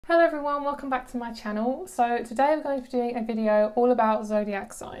Hello everyone, welcome back to my channel. So today we're going to be doing a video all about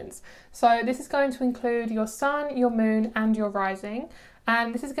zodiac signs. So this is going to include your sun, your moon and your rising,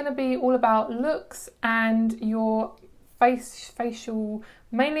 and this is going to be all about looks and your facial,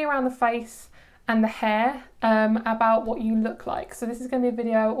 mainly around the face and the hair, about what you look like. So this is going to be a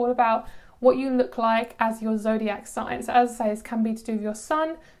video all about what you look like as your zodiac sign. So as I say, this can be to do with your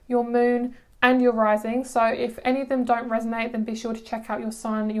sun, your moon and your rising. So if any of them don't resonate, then be sure to check out your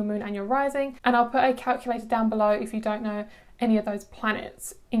sun, your moon and your rising, and I'll put a calculator down below if you don't know any of those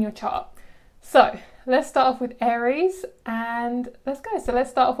planets in your chart. So let's start off with Aries and let's go. So let's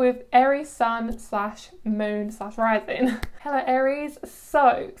start off with Aries sun / moon / rising. Hello Aries.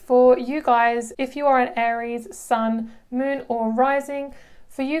 So for you guys, if you are an Aries sun, moon or rising,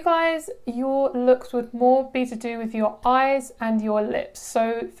 for you guys, your looks would more be to do with your eyes and your lips.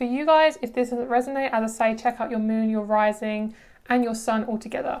 So for you guys, if this doesn't resonate, as I say, check out your moon, your rising and your sun all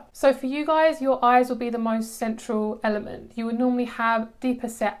together. So for you guys, your eyes will be the most central element. You would normally have deeper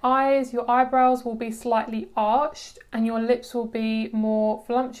set eyes, your eyebrows will be slightly arched and your lips will be more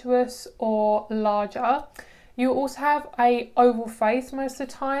voluptuous or larger. You also have a oval face most of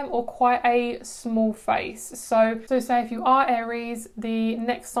the time, or quite a small face. So say if you are Aries, the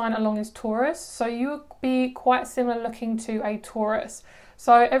next sign along is Taurus. So you would be quite similar looking to a Taurus.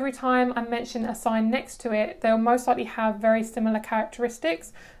 So every time I mention a sign next to it, they'll most likely have very similar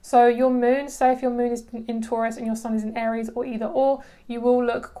characteristics. So your moon, say if your moon is in Taurus and your sun is in Aries, or either or, you will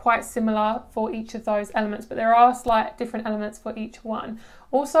look quite similar for each of those elements, but there are slight different elements for each one.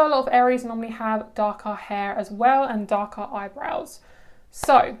 Also, a lot of Aries normally have darker hair as well and darker eyebrows.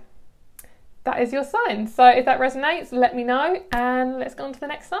 So that is your sign. So if that resonates, let me know and let's go on to the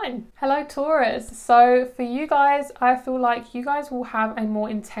next sign. Hello Taurus. So for you guys, I feel like you guys will have a more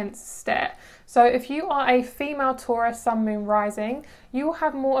intense stare. So if you are a female Taurus, sun, moon, rising, you will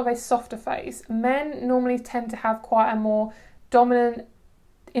have more of a softer face. Men normally tend to have quite a more dominant,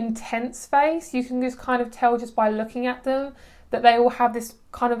 intense face. You can just kind of tell just by looking at them that they will have this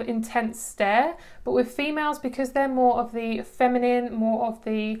kind of intense stare. But with females, because they're more of the feminine, more of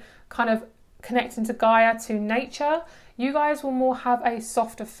the kind of connecting to Gaia, to nature, you guys will more have a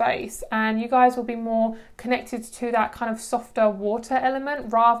softer face and you guys will be more connected to that kind of softer water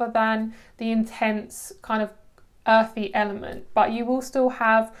element rather than the intense kind of earthy element. But you will still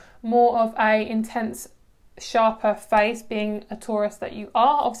have more of a intense, sharper face being a Taurus that you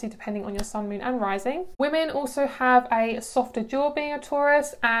are, obviously depending on your sun, moon and rising. Women also have a softer jaw being a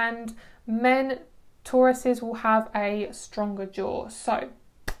Taurus, and men, Tauruses, will have a stronger jaw. So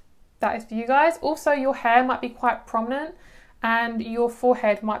that is for you guys. Also, your hair might be quite prominent and your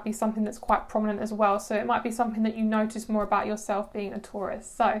forehead might be something that's quite prominent as well. So it might be something that you notice more about yourself being a Taurus.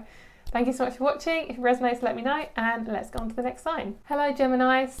 So thank you so much for watching. If it resonates, let me know and let's go on to the next sign. Hello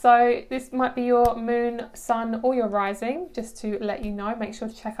Gemini. So this might be your moon, sun or your rising, just to let you know. Make sure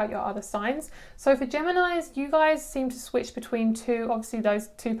to check out your other signs. So for Geminis, you guys seem to switch between obviously those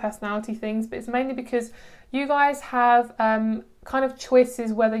two personality things, but it's mainly because you guys have kind of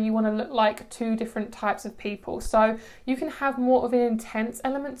choices whether you want to look like two different types of people. So you can have more of an intense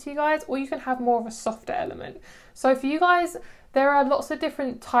element to you guys, or you can have more of a softer element. So for you guys, there are lots of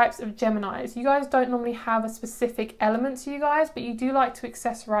different types of Geminis. You guys don't normally have a specific element to you guys, but you do like to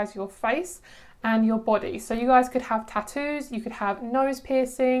accessorize your face and your body. So you guys could have tattoos, you could have nose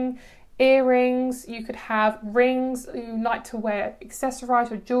piercing, earrings, you could have rings, you like to wear accessorize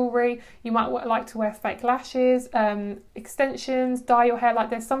your jewelry, you might like to wear fake lashes, extensions, dye your hair.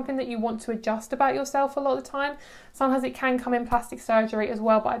 Like there's something that you want to adjust about yourself a lot of the time. Sometimes it can come in plastic surgery as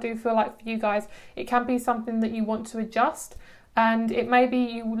well, but I do feel like for you guys it can be something that you want to adjust. And it may be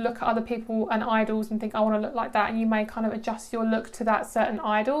you look at other people and idols and think, I want to look like that, and you may kind of adjust your look to that certain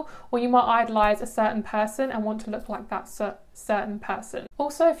idol, or you might idolize a certain person and want to look like that certain person.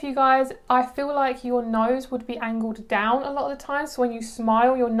 Also for you guys, I feel like your nose would be angled down a lot of the time, so when you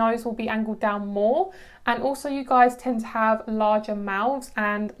smile your nose will be angled down more, and also you guys tend to have larger mouths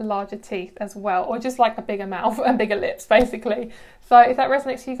and larger teeth as well, or just like a bigger mouth and bigger lips basically. So if that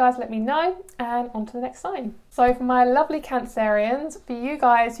resonates to you guys, let me know, and on to the next sign. So for my lovely Cancerians, for you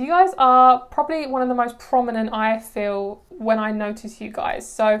guys are probably one of the most prominent, I feel, when I notice you guys.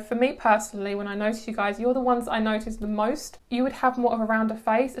 So for me personally, when I notice you guys, you're the ones I notice the most. You would have more of a rounder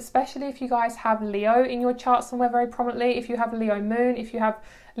face, especially if you guys have Leo in your chart somewhere very prominently. If you have Leo moon, if you have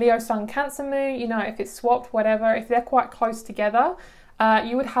Leo sun, Cancer moon, you know, if it's swapped, whatever, if they're quite close together,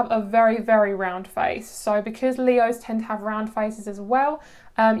 you would have a very, very round face. So because Leos tend to have round faces as well,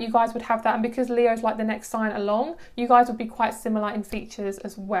 you guys would have that. And because Leo's like the next sign along, you guys would be quite similar in features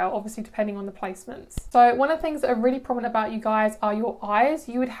as well, obviously depending on the placements. So one of the things that are really prominent about you guys are your eyes.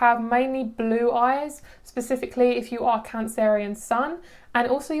 You would have mainly blue eyes, specifically if you are Cancerian Sun. And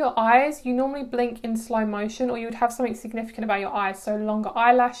also your eyes, you normally blink in slow motion, or you would have something significant about your eyes. So longer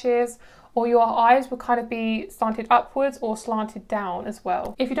eyelashes, or your eyes will kind of be slanted upwards or slanted down as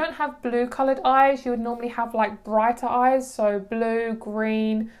well. If you don't have blue coloured eyes, you would normally have like brighter eyes, so blue,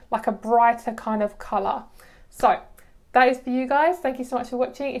 green, like a brighter kind of colour. So that is for you guys. Thank you so much for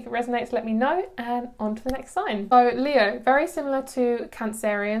watching. If it resonates, let me know, and on to the next sign. So Leo, very similar to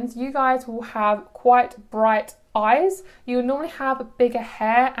Cancerians, you guys will have quite bright eyes. You would normally have bigger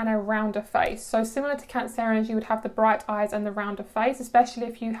hair and a rounder face. So similar to Cancerians, you would have the bright eyes and the rounder face, especially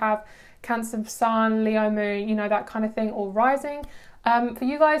if you have Cancer Sun, Leo Moon, you know, that kind of thing, or rising. For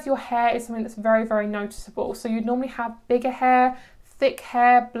you guys, your hair is something that's very, very noticeable. So you'd normally have bigger hair, thick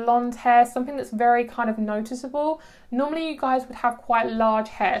hair, blonde hair, something that's very kind of noticeable. Normally you guys would have quite large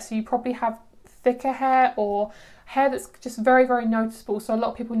hair, so you probably have thicker hair or hair that's just very, very noticeable. So a lot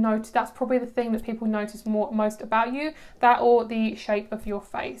of people notice, that's probably the thing that people notice most about you, that or the shape of your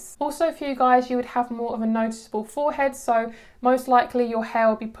face. Also for you guys, you would have more of a noticeable forehead, so most likely your hair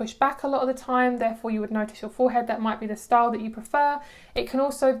will be pushed back a lot of the time, therefore you would notice your forehead. That might be the style that you prefer. It can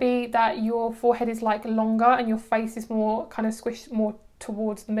also be that your forehead is like longer and your face is more kind of squished more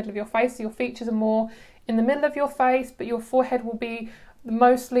towards the middle of your face, so your features are more in the middle of your face, but your forehead will be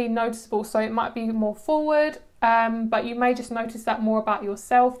mostly noticeable, so it might be more forward, but you may just notice that more about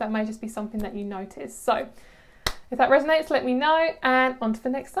yourself. That may just be something that you notice. So if that resonates, let me know, and on to the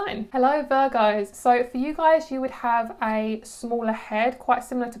next sign. Hello Virgos. So for you guys, you would have a smaller head, quite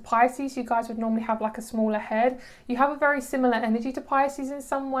similar to Pisces. You guys would normally have like a smaller head. You have a very similar energy to Pisces in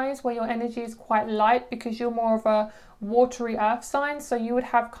some ways, where your energy is quite light because you're more of a watery earth sign, so you would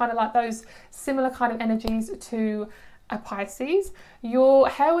have kind of like those similar kind of energies to a Pisces. Your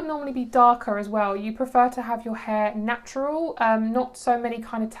hair would normally be darker as well. You prefer to have your hair natural, not so many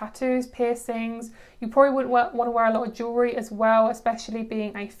kind of tattoos, piercings. You probably wouldn't want to wear a lot of jewelry as well, especially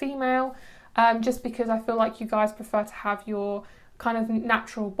being a female, just because I feel like you guys prefer to have your kind of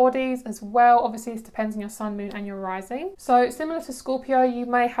natural bodies as well. Obviously this depends on your sun, moon and your rising. So similar to Scorpio, you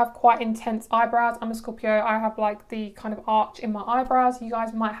may have quite intense eyebrows. I'm a Scorpio, I have like the kind of arch in my eyebrows. You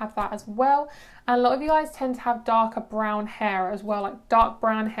guys might have that as well. And a lot of you guys tend to have darker brown hair as well, like dark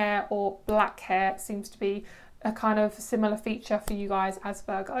brown hair or black hair seems to be a kind of similar feature for you guys as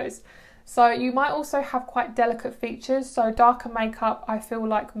Virgos. So you might also have quite delicate features, so darker makeup I feel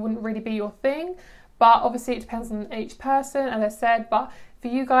like wouldn't really be your thing. But obviously it depends on each person, as I said, but for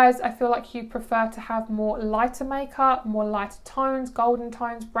you guys, I feel like you prefer to have more lighter makeup, more lighter tones, golden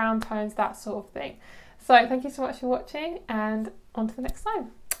tones, brown tones, that sort of thing. So thank you so much for watching, and on to the next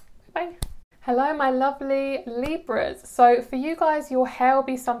time. Bye. Hello my lovely Libras. So for you guys, your hair will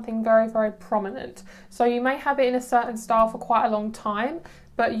be something very, very prominent. So you may have it in a certain style for quite a long time,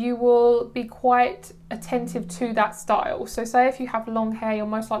 but you will be quite attentive to that style. So say if you have long hair, you'll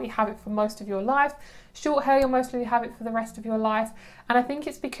most likely have it for most of your life. Short hair, you'll most likely have it for the rest of your life. And I think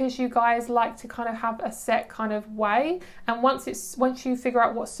it's because you guys like to kind of have a set kind of way. And once you figure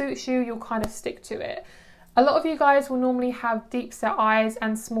out what suits you, you'll kind of stick to it. A lot of you guys will normally have deep set eyes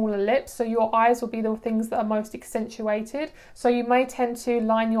and smaller lips, so your eyes will be the things that are most accentuated. So you may tend to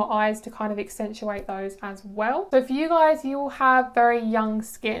line your eyes to kind of accentuate those as well. So for you guys, you will have very young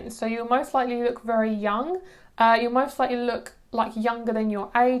skin. So you'll most likely look very young. You'll most likely look like younger than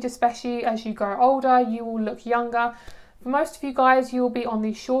your age, especially as you grow older, you will look younger. For most of you guys, you will be on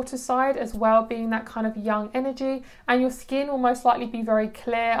the shorter side as well, being that kind of young energy, and your skin will most likely be very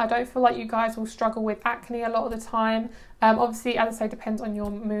clear. I don't feel like you guys will struggle with acne a lot of the time. Obviously, as I say, depends on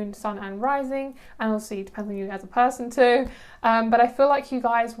your moon, sun and rising, and obviously it depends on you as a person too. But I feel like you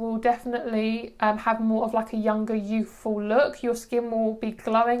guys will definitely have more of like a younger, youthful look. Your skin will be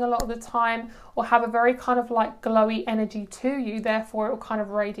glowing a lot of the time, or have a very kind of like glowy energy to you, therefore it will kind of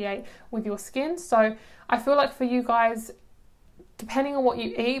radiate with your skin. So I feel like for you guys, depending on what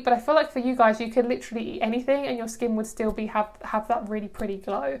you eat, but I feel like for you guys, you could literally eat anything and your skin would still be have that really pretty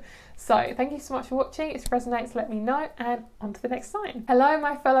glow. So thank you so much for watching. If it resonates, let me know, and on to the next sign. Hello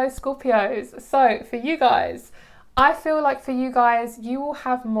my fellow Scorpios. So for you guys, I feel like for you guys, you will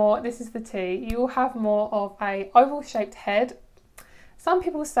have more, this is the tea, you will have more of a oval shaped head. Some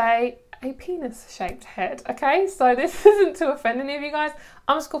people say a penis shaped head, okay? So this isn't to offend any of you guys.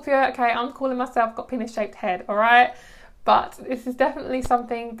 I'm Scorpio, okay? I'm calling myself got penis shaped head, all right? But this is definitely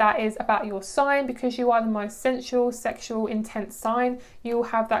something that is about your sign, because you are the most sensual, sexual, intense sign. You will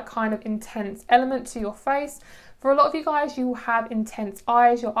have that kind of intense element to your face. For a lot of you guys, you will have intense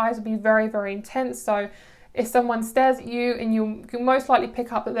eyes. Your eyes will be very, very intense. So if someone stares at you, and you'll most likely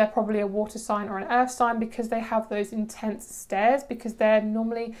pick up that they're probably a water sign or an earth sign, because they have those intense stares, because they're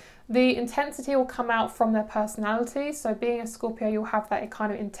normally, the intensity will come out from their personality. So being a Scorpio, you'll have that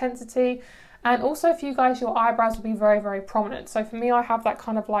kind of intensity. And also for you guys, your eyebrows will be very, very prominent. So for me, I have that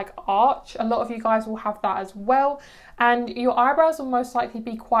kind of like arch. A lot of you guys will have that as well. And your eyebrows will most likely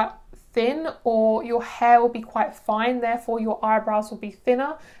be quite thin, or your hair will be quite fine. Therefore, your eyebrows will be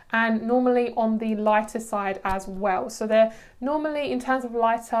thinner and normally on the lighter side as well. So they're normally, in terms of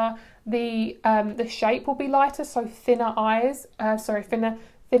lighter, the shape will be lighter. So thinner eyes, thinner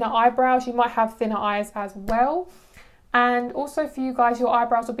eyebrows. You might have thinner eyes as well. And also for you guys, your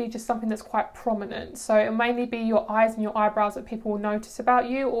eyebrows will be just something that's quite prominent. So it'll mainly be your eyes and your eyebrows that people will notice about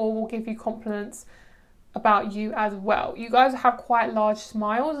you, or will give you compliments about you as well. You guys have quite large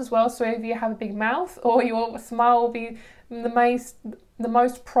smiles as well. So if you have a big mouth, or your smile will be the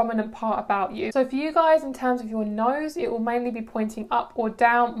most prominent part about you. So for you guys, in terms of your nose, it will mainly be pointing up or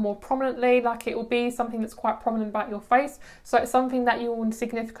down more prominently, like it will be something that's quite prominent about your face. So it's something that you will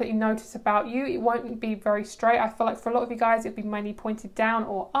significantly notice about you. It won't be very straight. I feel like for a lot of you guys, it'll be mainly pointed down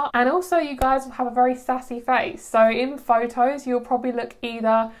or up. And also you guys will have a very sassy face. So in photos, you'll probably look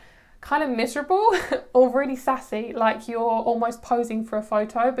either kind of miserable or really sassy, like you're almost posing for a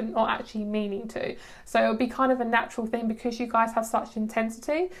photo but not actually meaning to. So it'll be kind of a natural thing, because you guys have such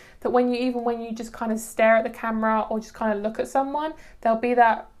intensity that when you just kind of stare at the camera or just kind of look at someone, there'll be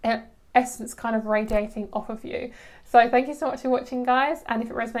that essence kind of radiating off of you. So thank you so much for watching, guys, and if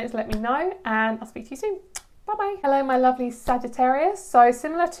it resonates, let me know, and I'll speak to you soon. Bye-bye. Hello, my lovely Sagittarius. So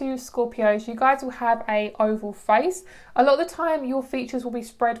similar to Scorpios, you guys will have a oval face. A lot of the time, your features will be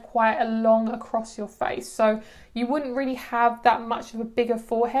spread quite along across your face. So you wouldn't really have that much of a bigger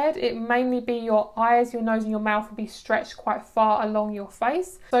forehead. It mainly be your eyes, your nose and your mouth will be stretched quite far along your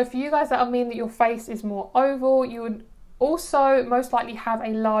face. So for you guys, that'll mean that your face is more oval. You would also most likely have a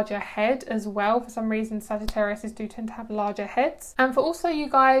larger head as well. For some reason, Sagittariuses do tend to have larger heads. And for also you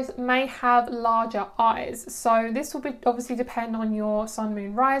guys may have larger eyes. So this will be obviously depend on your sun,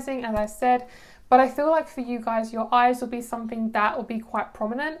 moon, rising, as I said. But I feel like for you guys, your eyes will be something that will be quite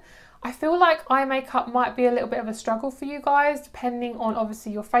prominent. I feel like eye makeup might be a little bit of a struggle for you guys, depending on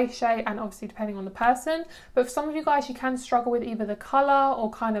obviously your face shape and obviously depending on the person. But for some of you guys, you can struggle with either the colour or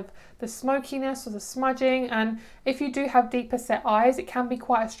kind of the smokiness or the smudging. And if you do have deeper set eyes, it can be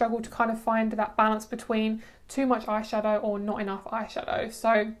quite a struggle to kind of find that balance between too much eyeshadow or not enough eyeshadow.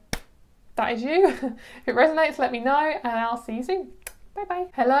 So that is you. If it resonates, let me know, and I'll see you soon. Bye-bye.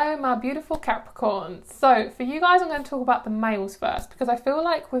 Hello, my beautiful Capricorns. So for you guys, I'm going to talk about the males first, because I feel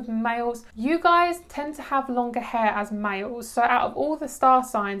like with males, you guys tend to have longer hair as males. So out of all the star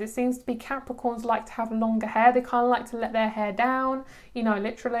signs, it seems to be Capricorns like to have longer hair. They kind of like to let their hair down, you know,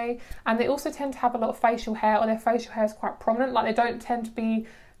 literally. And they also tend to have a lot of facial hair, or their facial hair is quite prominent. Like they don't tend to be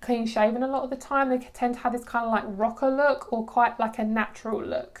clean shaven a lot of the time. They tend to have this kind of like rocker look, or quite like a natural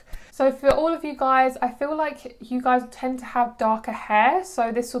look. So for all of you guys, I feel like you guys tend to have darker hair.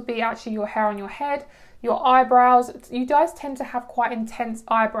 So this will be actually your hair on your head, your eyebrows. You guys tend to have quite intense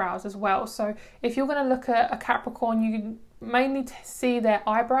eyebrows as well. So if you're going to look at a Capricorn, you can mainly see their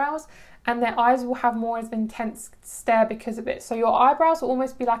eyebrows, and their eyes will have more of an intense stare because of it. So your eyebrows will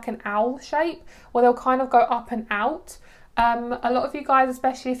almost be like an owl shape, where they'll kind of go up and out. A lot of you guys,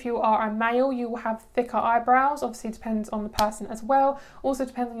 especially if you are a male, you will have thicker eyebrows. Obviously it depends on the person as well. Also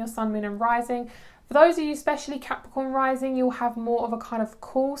depends on your sun, moon and rising. For those of you, especially Capricorn rising, you'll have more of a kind of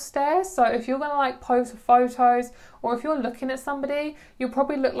cool stare. So if you're going to like pose for photos, or if you're looking at somebody, you'll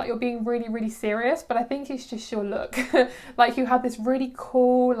probably look like you're being really, really serious, but I think it's just your look. Like you have this really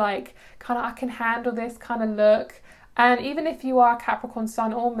cool, like kind of I can handle this kind of look. And even if you are a Capricorn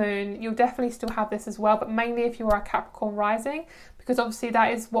sun or moon, you'll definitely still have this as well, but mainly if you are a Capricorn rising, because obviously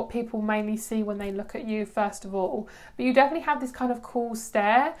that is what people mainly see when they look at you first of all. But you definitely have this kind of cool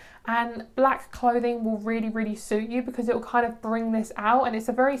stare, and black clothing will really, really suit you, because it will kind of bring this out, and it's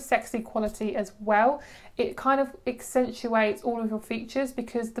a very sexy quality as well. It kind of accentuates all of your features,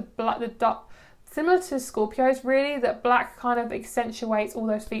 because the dark, similar to Scorpios really, that black kind of accentuates all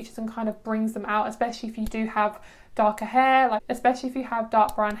those features and kind of brings them out, especially if you do have darker hair, like especially if you have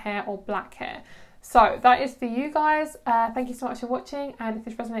dark brown hair or black hair. So that is for you guys. Thank you so much for watching, and if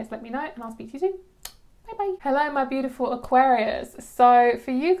this resonates, let me know, and I'll speak to you soon. Bye bye. Hello, my beautiful Aquarius. So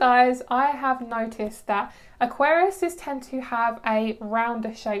for you guys, I have noticed that Aquariuses tend to have a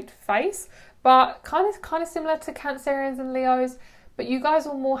rounder shaped face, but kind of similar to Cancerians and Leos. But you guys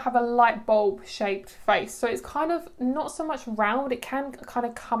will more have a light bulb shaped face. So it's kind of not so much round, it can kind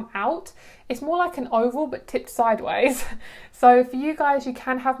of come out. It's more like an oval but tipped sideways. So for you guys, you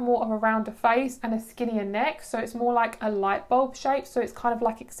can have more of a rounder face and a skinnier neck. So it's more like a light bulb shape. So it's kind of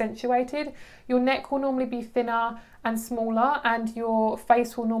like accentuated. Your neck will normally be thinner and smaller, and your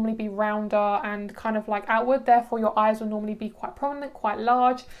face will normally be rounder and kind of like outward. Therefore your eyes will normally be quite prominent, quite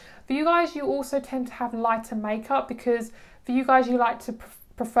large. For you guys, you also tend to have lighter makeup because for you guys, you like to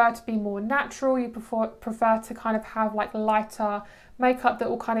prefer to be more natural. You prefer to kind of have like lighter makeup that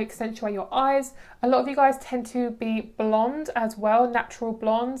will kind of accentuate your eyes. A lot of you guys tend to be blonde as well, natural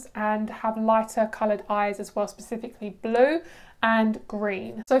blondes, and have lighter coloured eyes as well, specifically blue and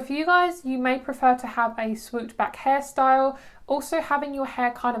green. So for you guys, you may prefer to have a swooped back hairstyle. Also, having your hair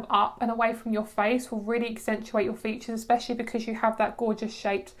kind of up and away from your face will really accentuate your features, especially because you have that gorgeous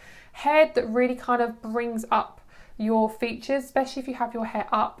shaped head that really kind of brings up your features, especially if you have your hair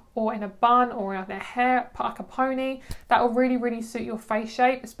up or in a bun or in a hair like a pony. That will really suit your face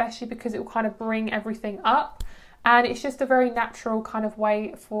shape, especially because it will kind of bring everything up, and it's just a very natural kind of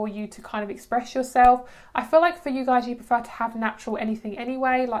way for you to kind of express yourself. I feel like for you guys, you prefer to have natural anything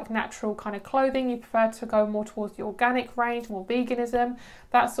anyway, like natural kind of clothing. You prefer to go more towards the organic range, more veganism,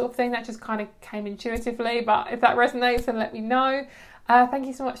 that sort of thing. That just kind of came intuitively, but if that resonates, then let me know. Thank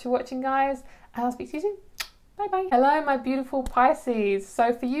you so much for watching, guys, and I'll speak to you soon. Bye bye. Hello, my beautiful Pisces.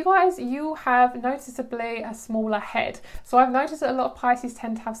 So for you guys, you have noticeably a smaller head. So I've noticed that a lot of Pisces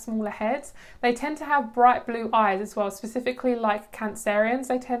tend to have smaller heads. They tend to have bright blue eyes as well, specifically like Cancerians.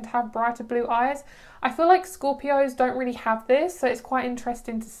 They tend to have brighter blue eyes. I feel like Scorpios don't really have this, so it's quite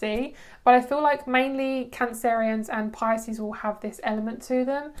interesting to see. But I feel like mainly Cancerians and Pisces will have this element to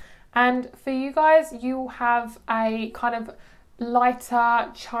them. And for you guys, you have a kind of lighter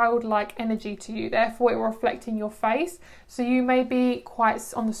childlike energy to you, therefore it will reflect in your face. So you may be quite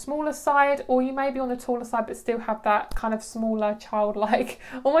on the smaller side, or you may be on the taller side but still have that kind of smaller childlike,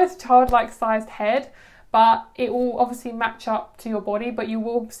 almost childlike sized head, but it will obviously match up to your body, but you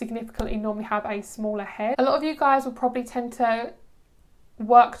will significantly normally have a smaller head. A lot of you guys will probably tend to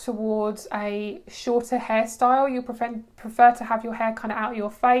work towards a shorter hairstyle. You prefer to have your hair kind of out of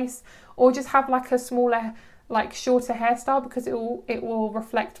your face, or just have like a smaller, like shorter hairstyle, because it will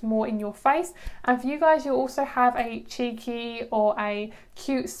reflect more in your face. And for you guys, you'll also have a cheeky or a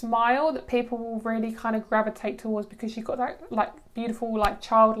cute smile that people will really kind of gravitate towards, because you've got that like beautiful like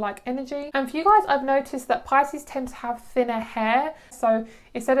childlike energy. And for you guys, I've noticed that Pisces tend to have thinner hair, so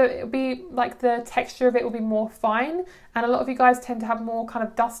instead of it'll be like the texture of it will be more fine, and a lot of you guys tend to have more kind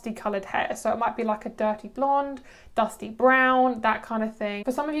of dusty coloured hair, so it might be like a dirty blonde, dusty brown, that kind of thing.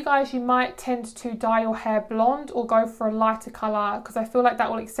 For some of you guys, you might tend to dye your hair blonde or go for a lighter colour, because I feel like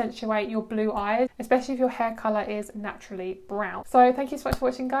that will accentuate your blue eyes, especially if your hair colour is naturally brown. So thank you so much for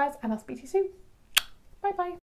watching, guys, and I'll speak to you soon. Bye bye.